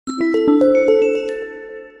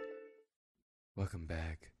Welcome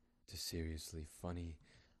back to Seriously Funny.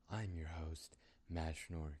 I'm your host,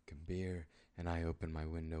 Mashnor Kabir, and I open my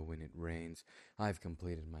window when it rains. I've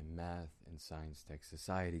completed my math and science tech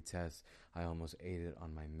society test. I almost ate it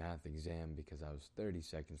on my math exam because I was 30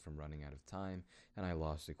 seconds from running out of time, and I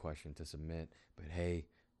lost a question to submit. But hey,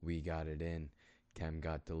 we got it in. Chem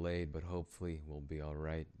got delayed, but hopefully we'll be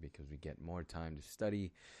alright because we get more time to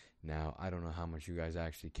study. Now, I don't know how much you guys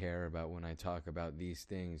actually care about when I talk about these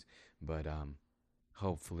things, but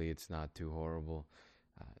hopefully, it's not too horrible.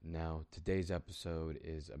 Now, today's episode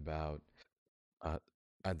is about, uh,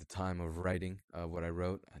 at the time of writing what I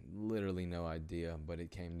wrote, I had literally no idea, but it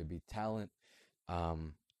came to be talent.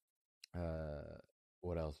 Um, uh,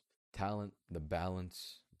 what else? Talent, the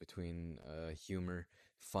balance between humor,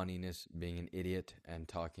 funniness, being an idiot, and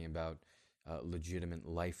talking about legitimate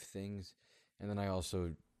life things. And then I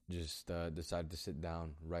also just decided to sit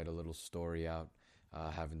down, write a little story out.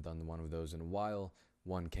 Haven't done one of those in a while.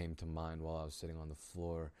 One came to mind while I was sitting on the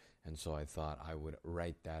floor, and so I thought I would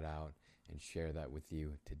write that out and share that with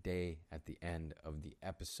you today at the end of the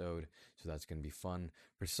episode. So that's going to be fun.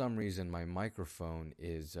 For some reason, my microphone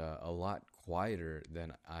is a lot quieter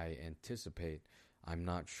than I anticipate. I'm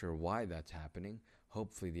not sure why that's happening.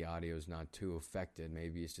 Hopefully, the audio is not too affected.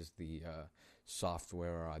 Maybe it's just the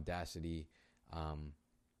software or Audacity um,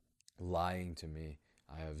 lying to me.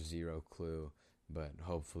 I have zero clue, but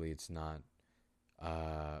hopefully, it's not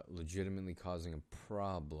legitimately causing a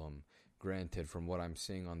problem. Granted, from what I'm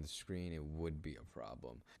seeing on the screen, it would be a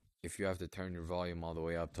problem. If you have to turn your volume all the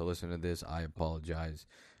way up to listen to this, I apologize.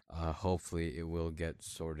 Hopefully, it will get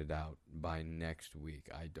sorted out by next week.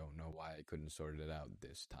 I don't know why I couldn't sort it out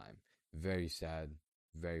this time. Very sad,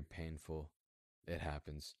 very painful. It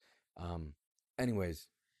happens. Um, anyways,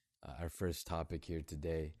 our first topic here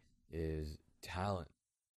today is talent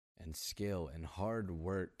and skill and hard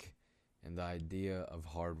work and the idea of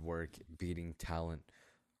hard work beating talent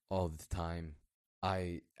all the time.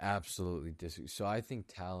 I absolutely disagree. So I think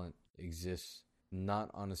talent exists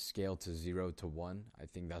not on a scale to 0 to 1. I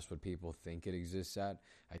think that's what people think it exists at.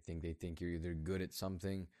 I think they think you're either good at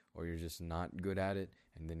something or you're just not good at it,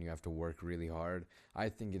 and then you have to work really hard. I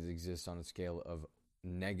think it exists on a scale of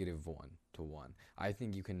 -1 to 1. I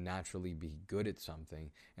think you can naturally be good at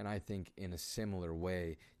something, and I think in a similar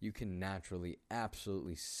way, you can naturally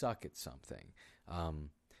absolutely suck at something. Um,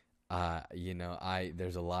 I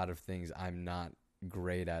there's a lot of things I'm not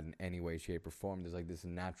great at in any way, shape, or form. There's like this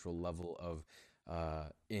natural level of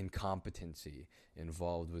incompetency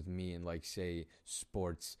involved with me in, like, say,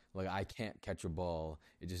 sports. Like, I can't catch a ball;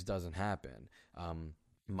 it just doesn't happen.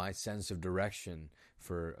 My sense of direction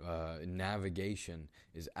for navigation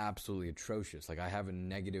is absolutely atrocious. Like, I have a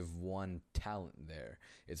 -1 talent there.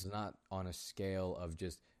 It's not on a scale of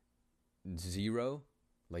just 0,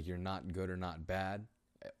 like you're not good or not bad,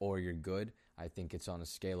 or you're good. I think it's on a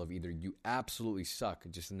scale of either you absolutely suck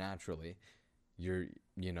just naturally, you're,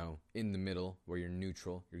 in the middle where you're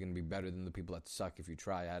neutral. You're going to be better than the people that suck if you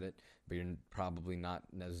try at it, but you're probably not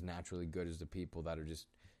as naturally good as the people that are just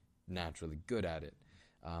naturally good at it.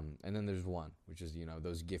 And then there's one, which is,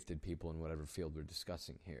 those gifted people in whatever field we're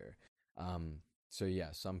discussing here. Um, so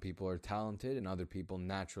yeah, some people are talented and other people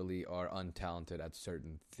naturally are untalented at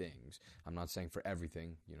certain things. I'm not saying for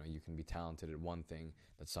everything. You can be talented at one thing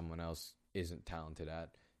that someone else isn't talented at,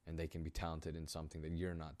 and they can be talented in something that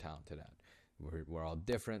you're not talented at. We're all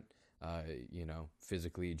different,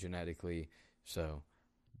 physically, genetically. So,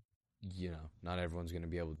 not everyone's going to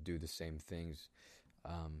be able to do the same things.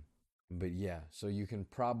 Um, but yeah, so you can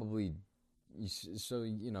probably, so,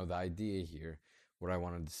 the idea here, what I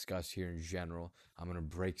want to discuss here in general, I'm going to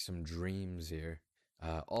break some dreams here.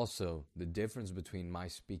 Also, the difference between my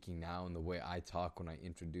speaking now and the way I talk when I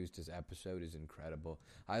introduced this episode is incredible.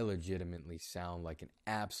 I legitimately sound like an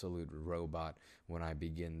absolute robot when I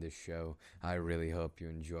begin this show. I really hope you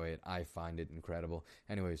enjoy it. I find it incredible.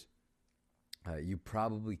 Anyways, you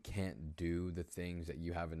probably can't do the things that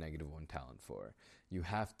you have a -1 talent for. You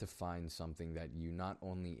have to find something that you not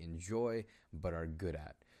only enjoy, but are good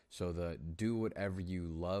at. So the do whatever you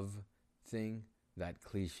love thing, that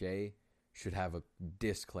cliche, should have a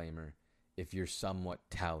disclaimer if you're somewhat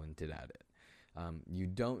talented at it. You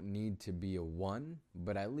don't need to be a 1,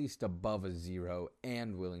 but at least above a 0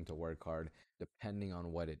 and willing to work hard, depending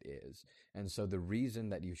on what it is. And so the reason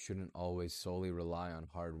that you shouldn't always solely rely on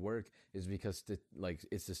hard work is because,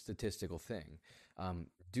 it's a statistical thing.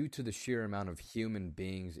 Due to the sheer amount of human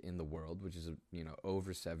beings in the world, which is,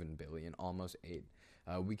 over 7 billion, almost 8,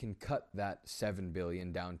 we can cut that 7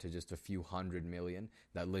 billion down to just a few 100 million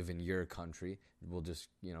that live in your country. We'll just,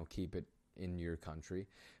 keep it in your country.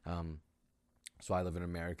 So I live in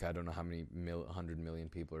America. I don't know how many 100 million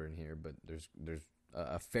people are in here, but there's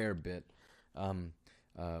a fair bit. Um,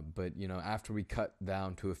 but after we cut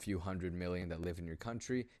down to a few 100 million that live in your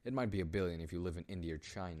country, it might be a billion if you live in India or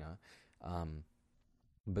China. Um,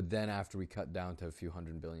 but then after we cut down to a few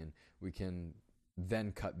 100 billion, we can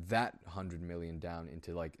then cut that 100 million down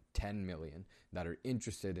into like 10 million that are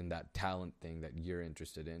interested in that talent thing that you're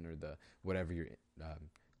interested in, or the whatever you're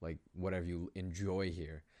whatever you enjoy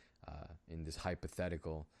here, in this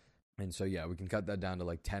hypothetical. And so yeah, we can cut that down to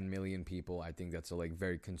like 10 million people. I think that's a like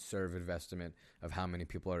very conservative estimate of how many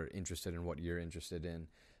people are interested in what you're interested in.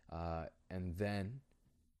 And then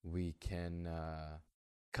we can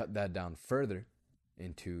cut that down further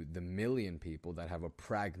into the million people that have a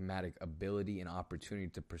pragmatic ability and opportunity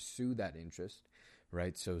to pursue that interest,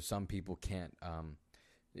 right? So some people can't,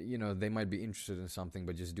 they might be interested in something,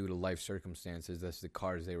 but just due to life circumstances, that's the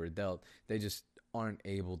cards they were dealt. They just aren't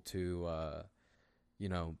able to, you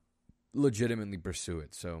know, legitimately pursue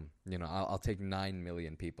it. So, I'll take 9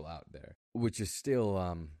 million people out there, which is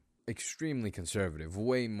still extremely conservative,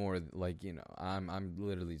 way more like, I'm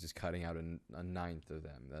literally just cutting out a ninth of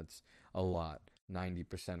them. That's a lot.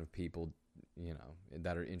 90% of people,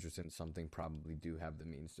 that are interested in something probably do have the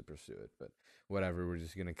means to pursue it. But whatever, we're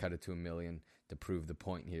just going to cut it to a million to prove the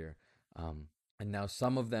point here. And now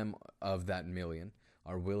some of them of that million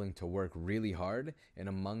are willing to work really hard. And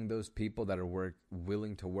among those people that are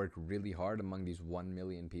willing to work really hard, among these 1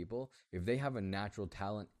 million people, if they have a natural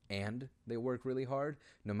talent and they work really hard,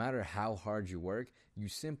 no matter how hard you work, you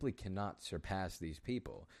simply cannot surpass these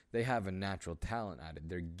people. They have a natural talent at it.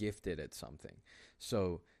 They're gifted at something.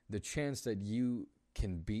 So the chance that you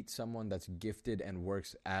can beat someone that's gifted and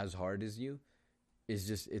works as hard as you is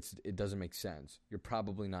just, it doesn't make sense. You're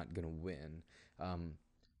probably not going to win. Um,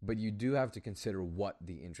 but you do have to consider what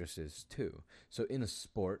the interest is too. So in a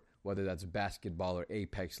sport, whether that's basketball or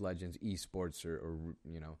Apex Legends, esports, or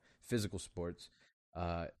physical sports,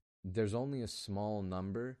 uh, there's only a small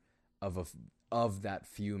number of a, of that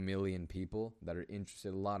few million people that are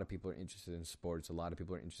interested. A lot of people are interested in sports. A lot of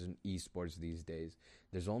people are interested in esports these days.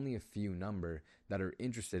 There's only a few number that are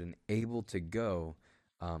interested and able to go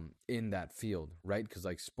in that field, right? Because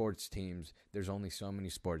like sports teams, there's only so many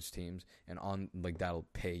sports teams, and on like that'll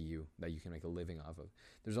pay you, that you can make a living off of.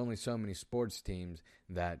 There's only so many sports teams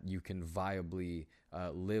that you can viably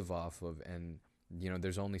live off of, and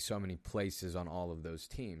there's only so many places on all of those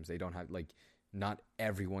teams. They don't have like, not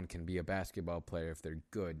everyone can be a basketball player if they're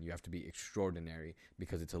good. You have to be extraordinary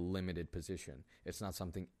because it's a limited position. It's not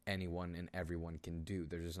something anyone and everyone can do.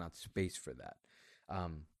 There's just not space for that.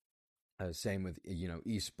 Um, Same with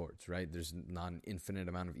esports, right? There's not an infinite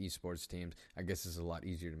amount of esports teams. I guess it's a lot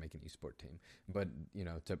easier to make an esport team, but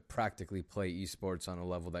to practically play esports on a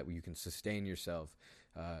level that you can sustain yourself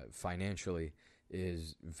financially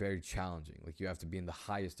is very challenging. Like you have to be in the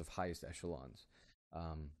highest of highest echelons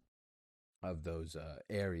um, of those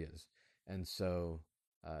areas, and so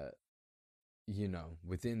uh,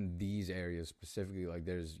 within these areas specifically, like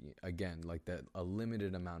there's again like that a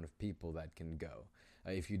limited amount of people that can go.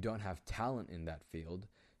 If you don't have talent in that field,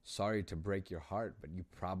 sorry to break your heart, but you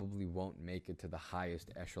probably won't make it to the highest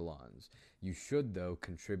echelons. You should though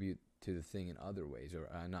contribute to the thing in other ways, or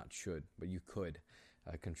not should, but you could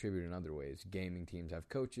contribute in other ways. Gaming teams have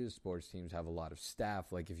coaches, sports teams have a lot of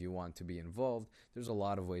staff. Like if you want to be involved, there's a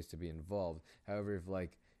lot of ways to be involved. However, if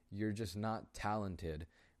like you're just not talented,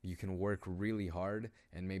 you can work really hard,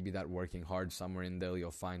 and maybe that working hard, somewhere in there you'll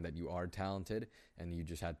find that you are talented, and you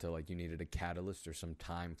just had to like, you needed a catalyst or some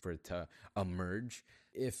time for it to emerge.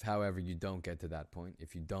 If however you don't get to that point,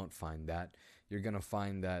 if you don't find that, you're going to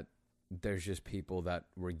find that there's just people that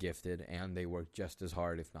were gifted and they worked just as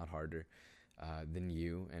hard, if not harder, than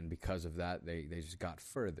you, and because of that they just got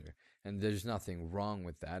further. And there's nothing wrong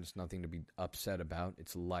with that. It's nothing to be upset about.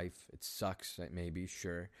 It's life. It sucks, maybe,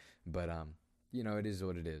 sure, but it is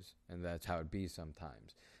what it is, and that's how it be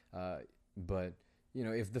sometimes. But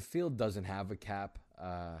if the field doesn't have a cap,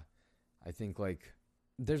 I think like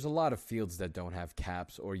there's a lot of fields that don't have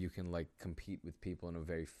caps, or you can like compete with people in a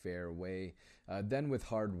very fair way. Then with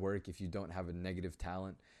hard work, if you don't have a negative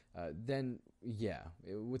talent, then yeah,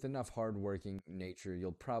 with enough hardworking nature,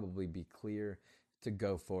 you'll probably be clear to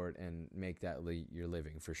go for it and make that your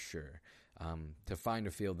living for sure. To find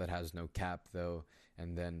a field that has no cap, though,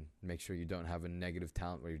 and then make sure you don't have a negative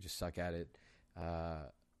talent where you just suck at it, uh,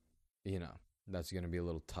 you know, that's going to be a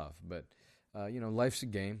little tough. But, life's a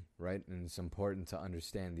game, right? And it's important to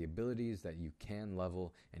understand the abilities that you can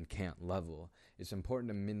level and can't level. It's important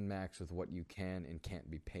to min max with what you can and can't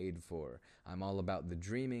be paid for. I'm all about the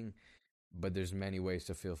dreaming, but there's many ways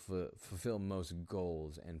to fulfill most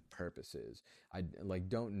goals and purposes. I like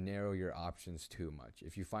don't narrow your options too much.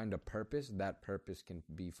 If you find a purpose, that purpose can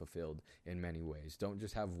be fulfilled in many ways. Don't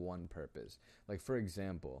just have one purpose. Like for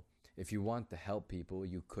example, if you want to help people,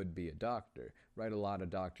 you could be a doctor, right? A lot of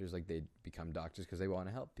doctors, like they become doctors because they want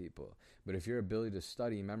to help people. But if your ability to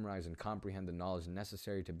study, memorize, and comprehend the knowledge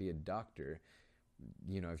necessary to be a doctor,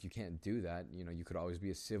 if you can't do that, you could always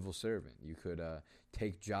be a civil servant. You could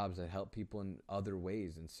take jobs that help people in other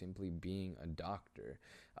ways than simply being a doctor.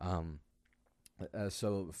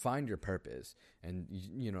 So find your purpose. And,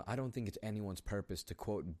 I don't think it's anyone's purpose to,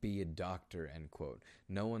 quote, be a doctor, end quote.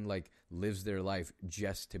 No one, lives their life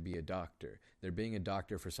just to be a doctor. They're being a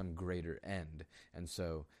doctor for some greater end. And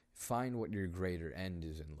so find what your greater end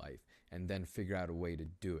is in life and then figure out a way to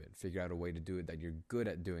do it. Figure out a way to do it that you're good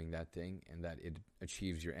at doing that thing and that it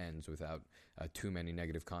achieves your ends without too many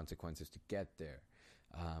negative consequences to get there.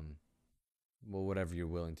 Well, whatever you're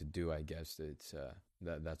willing to do, I guess it's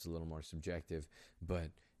that's a little more subjective. But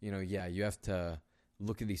yeah, you have to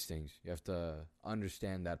look at these things. You have to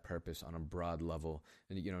understand that purpose on a broad level.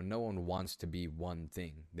 And no one wants to be one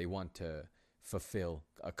thing. They want to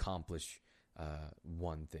accomplish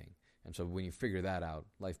one thing. And so when you figure that out,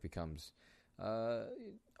 life becomes,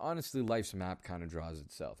 honestly, life's map kind of draws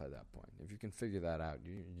itself at that point. If you can figure that out,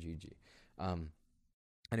 you're GG.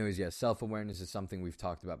 Anyways, yeah, self-awareness is something we've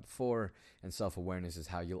talked about before, and self-awareness is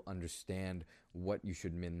how you'll understand what you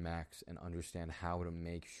should min-max and understand how to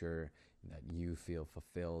make sure that you feel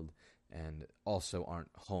fulfilled and also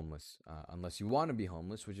aren't homeless, unless you want to be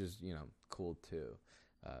homeless, which is, cool too.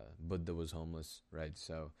 Buddha was homeless, right?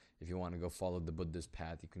 So if you want to go follow the Buddha's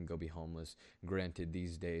path, you can go be homeless. Granted,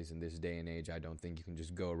 these days, in this day and age, I don't think you can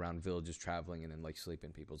just go around villages traveling and then sleep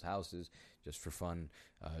in people's houses just for fun.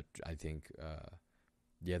 I think,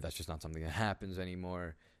 yeah, that's just not something that happens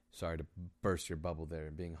anymore. Sorry to burst your bubble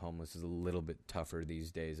there. Being homeless is a little bit tougher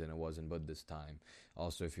these days than it was in Buddha's time.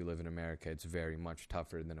 Also, if you live in America, it's very much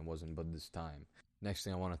tougher than it was in Buddha's time. Next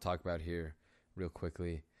thing I want to talk about here, real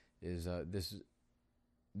quickly, is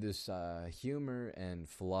this humor and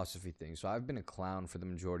philosophy thing. So I've been a clown for the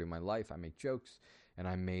majority of my life. I make jokes, and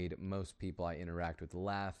I made most people I interact with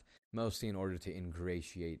laugh, mostly in order to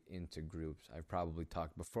ingratiate into groups. I've probably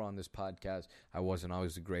talked before on this podcast. I wasn't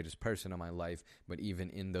always the greatest person in my life, but even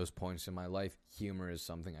in those points in my life, humor is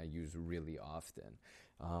something I use really often.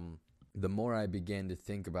 The more I began to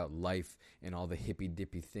think about life and all the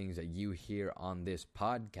hippy-dippy things that you hear on this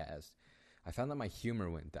podcast, I found that my humor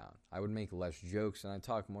went down. I would make less jokes and I'd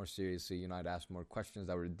talk more seriously. I'd ask more questions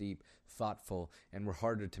that were deep, thoughtful, and were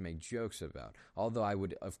harder to make jokes about. Although I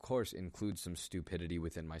would, of course, include some stupidity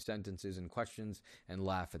within my sentences and questions and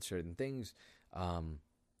laugh at certain things.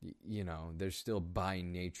 There's still by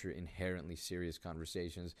nature inherently serious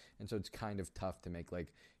conversations. And so it's kind of tough to make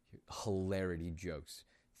hilarity jokes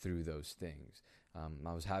through those things.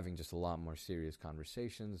 I was having just a lot more serious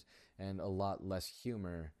conversations and a lot less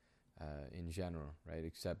humor in general, right?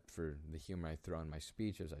 Except for the humor I throw in my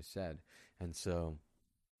speech, as I said. And so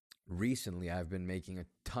recently I've been making a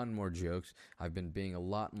ton more jokes. I've been being a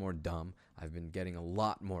lot more dumb. I've been getting a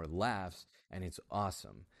lot more laughs, and it's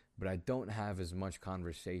awesome. But I don't have as much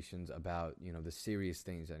conversations about, the serious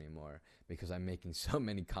things anymore because I'm making so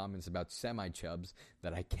many comments about semi-chubs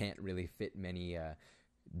that I can't really fit many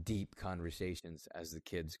deep conversations, as the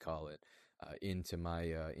kids call it, into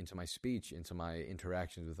my speech, into my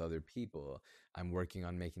interactions with other people. I'm working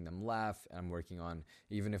on making them laugh. I'm working on,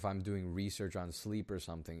 even if I'm doing research on sleep or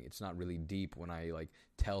something, it's not really deep when I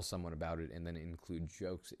tell someone about it and then include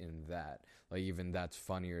jokes in that. Even that's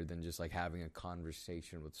funnier than just having a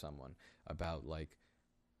conversation with someone about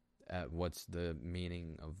what's the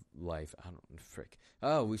meaning of life. I don't frick.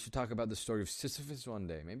 Oh, we should talk about the story of Sisyphus one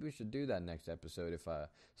day. Maybe we should do that next episode if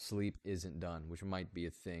sleep isn't done, which might be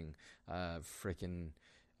a thing.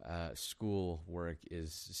 School work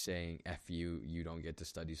is saying F you, you don't get to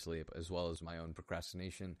study sleep, as well as my own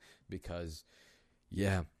procrastination because,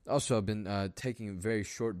 yeah. Also, I've been taking a very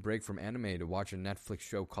short break from anime to watch a Netflix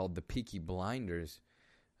show called The Peaky Blinders.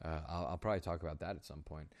 I'll probably talk about that at some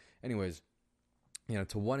point. Anyways,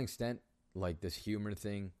 to one extent, this humor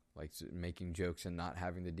thing, making jokes and not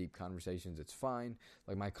having the deep conversations, it's fine.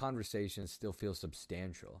 My conversations still feel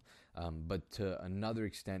substantial. But to another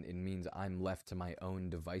extent, it means I'm left to my own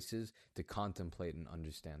devices to contemplate and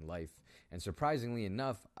understand life. And surprisingly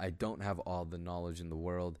enough, I don't have all the knowledge in the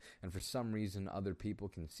world. And for some reason, other people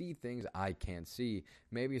can see things I can't see.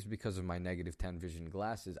 Maybe it's because of my negative 10 vision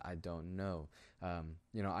glasses. I don't know.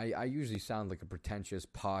 I usually sound like a pretentious,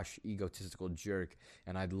 posh, egotistical jerk,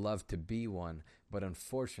 and I'd love to be one. But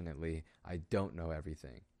unfortunately, I don't know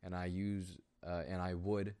everything. And I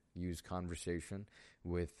would use conversation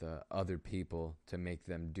with other people to make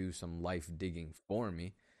them do some life digging for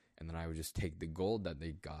me, and then I would just take the gold that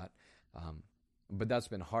they got. Um, but that's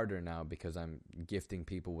been harder now because I'm gifting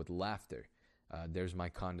people with laughter. There's my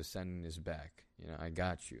condescendingness back. I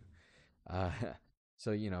got you. Uh,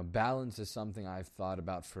 so, balance is something I've thought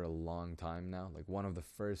about for a long time now. Like one of the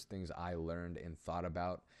first things I learned and thought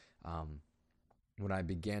about um, when I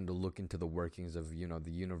began to look into the workings of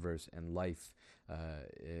the universe and life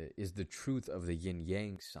is the truth of the yin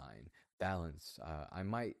yang sign balance. I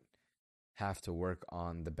might have to work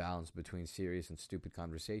on the balance between serious and stupid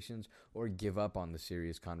conversations, or give up on the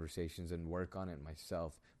serious conversations and work on it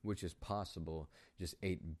myself, which is possible, just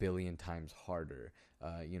 8 billion times harder.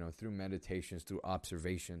 Through meditations, through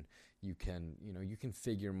observation, you can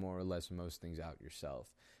figure more or less most things out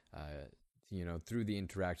yourself. Through the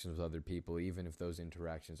interactions with other people, even if those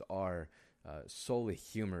interactions are solely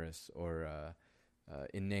humorous or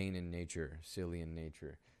inane in nature, silly in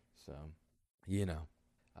nature. So, you know,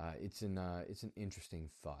 it's an interesting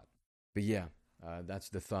thought. But yeah, that's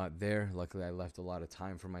the thought there. Luckily, I left a lot of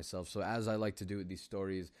time for myself. So as I like to do with these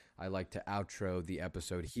stories, I like to outro the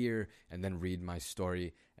episode here and then read my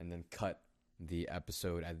story and then cut the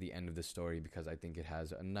episode at the end of the story because I think it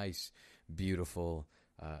has a nice, beautiful,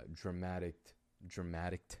 dramatic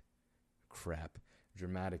crap,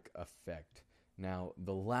 dramatic effect. Now,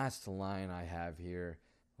 the last line I have here,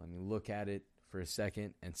 let me look at it for a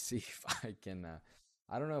second and see if I can.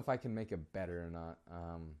 I don't know if I can make it better or not.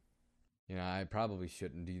 I probably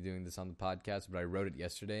shouldn't be doing this on the podcast, but I wrote it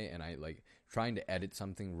yesterday, and I like trying to edit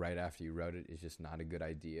something right after you wrote it is just not a good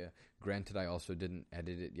idea. Granted, I also didn't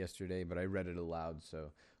edit it yesterday, but I read it aloud,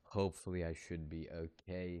 so hopefully I should be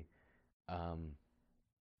okay. Um,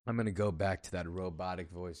 I'm going to go back to that robotic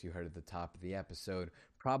voice you heard at the top of the episode,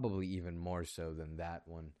 probably even more so than that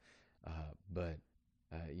one. But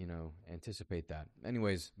anticipate that.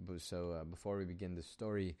 Anyways, before we begin this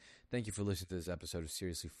story, thank you for listening to this episode of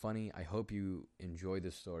Seriously Funny. I hope you enjoyed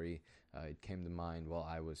this story. It came to mind while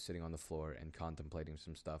I was sitting on the floor and contemplating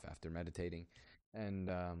some stuff after meditating. And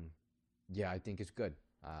yeah, I think it's good.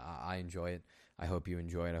 I enjoy it. I hope you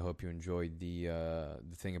enjoy it. I hope you enjoyed the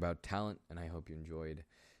thing about talent, and I hope you enjoyed.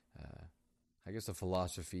 Uh, I guess the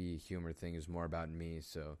philosophy humor thing is more about me,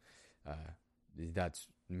 so uh, that's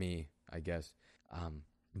me, I guess.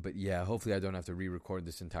 But yeah, hopefully I don't have to re-record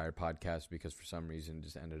this entire podcast because for some reason it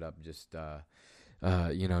just ended up just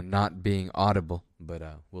not being audible. But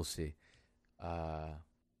we'll see. Uh,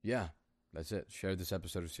 yeah, that's it. Share this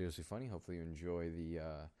episode of Seriously Funny. Hopefully you enjoy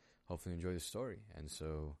the story. And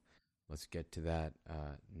so let's get to that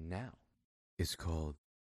now. It's cold.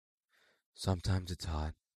 Sometimes it's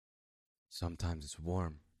hot. Sometimes it's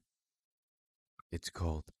warm. It's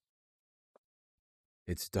cold.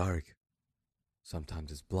 It's dark.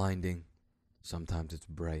 Sometimes it's blinding. Sometimes it's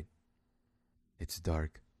bright. It's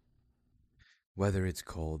dark. Whether it's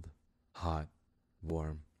cold, hot,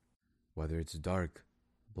 warm, whether it's dark,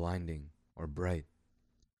 blinding, or bright,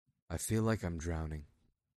 I feel like I'm drowning.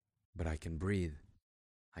 But I can breathe.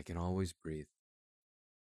 I can always breathe.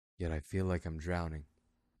 Yet I feel like I'm drowning.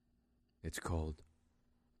 It's cold.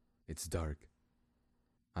 It's dark.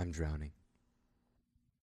 I'm drowning.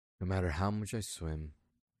 No matter how much I swim,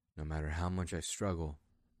 no matter how much I struggle,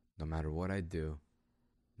 no matter what I do,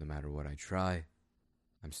 no matter what I try,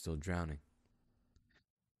 I'm still drowning.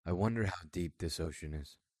 I wonder how deep this ocean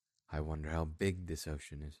is. I wonder how big this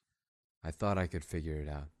ocean is. I thought I could figure it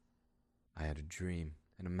out. I had a dream,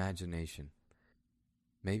 an imagination.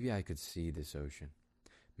 Maybe I could see this ocean.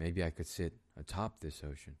 Maybe I could sit atop this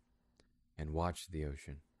ocean and watch the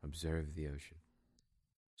ocean, observe the ocean.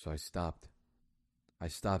 So I stopped. I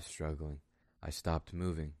stopped struggling. I stopped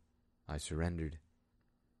moving. I surrendered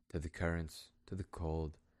to the currents, to the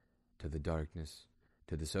cold, to the darkness,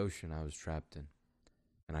 to this ocean I was trapped in.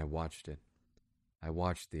 And I watched it. I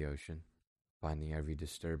watched the ocean, finding every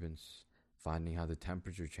disturbance, finding how the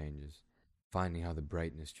temperature changes, finding how the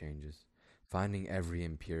brightness changes, finding every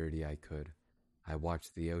impurity I could. I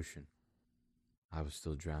watched the ocean. I was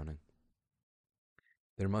still drowning.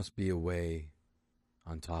 There must be a way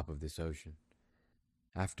on top of this ocean.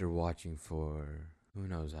 After watching for who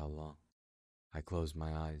knows how long, I closed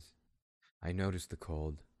my eyes. I noticed the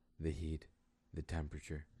cold, the heat, the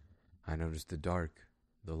temperature. I noticed the dark,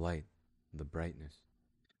 the light, the brightness.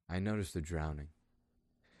 I noticed the drowning.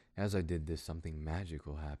 As I did this, something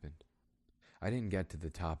magical happened. I didn't get to the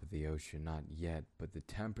top of the ocean, not yet, but the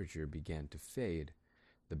temperature began to fade.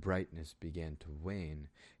 The brightness began to wane.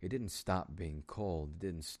 It didn't stop being cold. It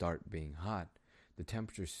didn't start being hot. The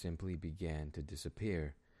temperature simply began to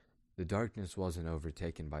disappear. The darkness wasn't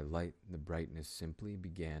overtaken by light. The brightness simply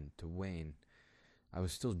began to wane. I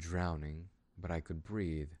was still drowning, but I could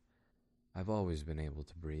breathe. I've always been able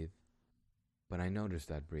to breathe, but I noticed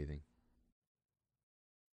that breathing.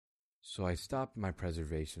 So I stopped my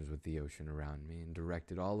preservations with the ocean around me and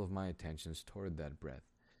directed all of my attentions toward that breath.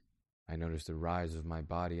 I noticed the rise of my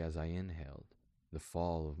body as I inhaled, the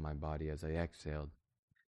fall of my body as I exhaled.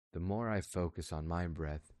 The more I focus on my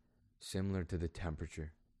breath, similar to the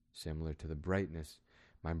temperature, similar to the brightness,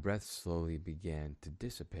 my breath slowly began to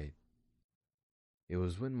dissipate. It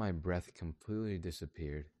was when my breath completely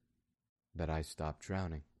disappeared that I stopped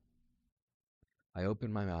drowning. I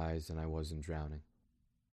opened my eyes and I wasn't drowning.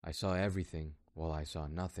 I saw everything while I saw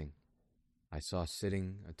nothing. I saw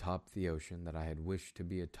sitting atop the ocean that I had wished to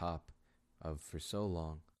be atop of for so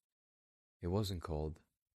long. It wasn't cold.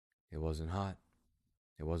 It wasn't hot.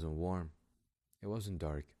 It wasn't warm. It wasn't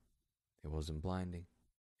dark. It wasn't blinding.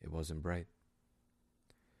 It wasn't bright.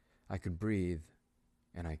 I could breathe,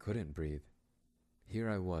 and I couldn't breathe. Here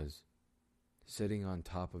I was, sitting on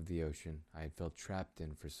top of the ocean I had felt trapped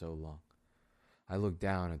in for so long. I looked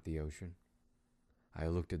down at the ocean. I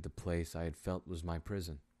looked at the place I had felt was my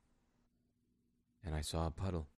prison, and I saw a puddle.